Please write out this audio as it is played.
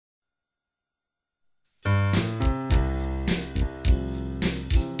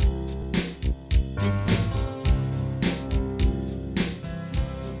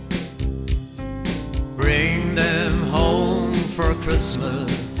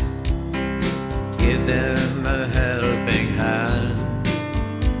Christmas. Give them a helping hand.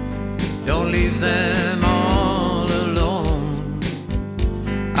 Don't leave them all alone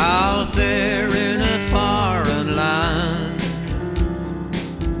out there in a foreign land.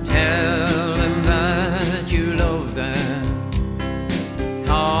 Tell them that you love them.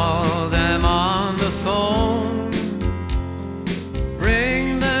 Call them on the phone.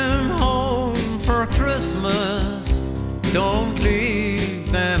 Bring them home for Christmas. Don't leave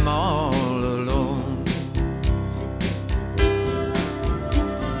them all alone.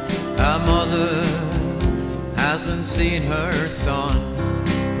 A mother hasn't seen her son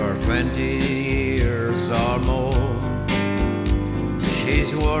for 20 years or more.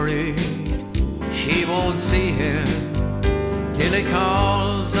 She's worried she won't see him till he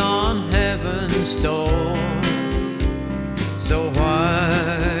calls on heaven's door. So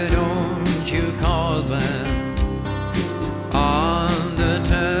why don't you call them on the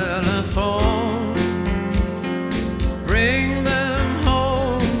telephone? Bring them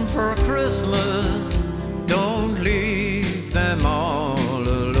home for Christmas. Don't leave them all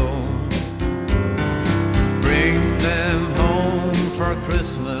alone. Bring them home for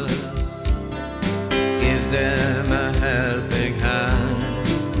Christmas. Give them a helping hand.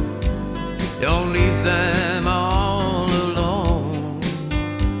 Don't leave them all alone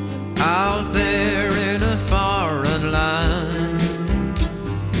out there in a foreign land.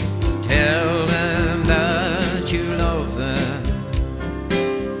 Tell them that you love them.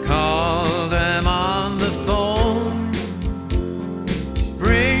 Call them on the phone.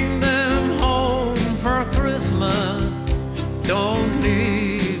 Bring them home for Christmas. Don't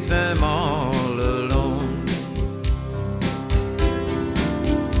leave them all alone.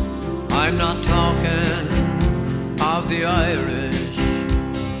 I'm not talking of the Irish,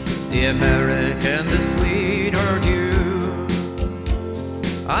 the American, the Swede or Jew.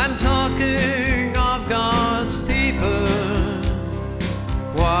 I'm talking of God's people,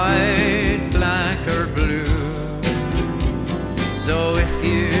 white, black or blue. So if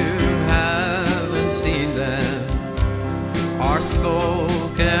you haven't seen them or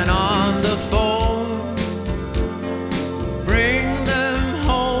spoken on the phone, bring them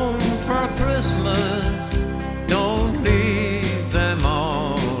home for Christmas. Don't leave them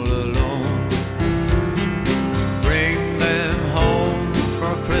all alone. Bring them home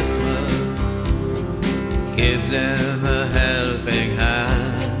for Christmas. Give them a helping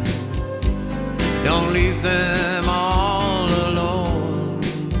hand. Don't leave them all alone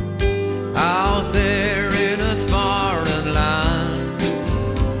out there in a foreign land.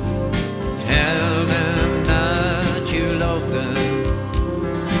 Tell them that you love them.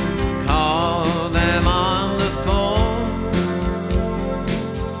 Call them on the phone.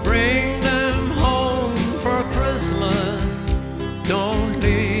 Bring them home for Christmas. Don't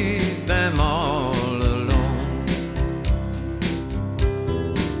leave them all alone.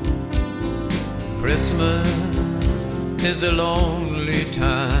 Christmas is a lonely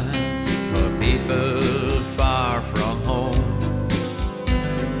time for people far from home,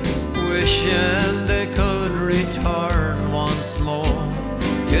 wishing they could return once more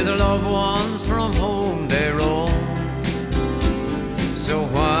to the loved ones from home.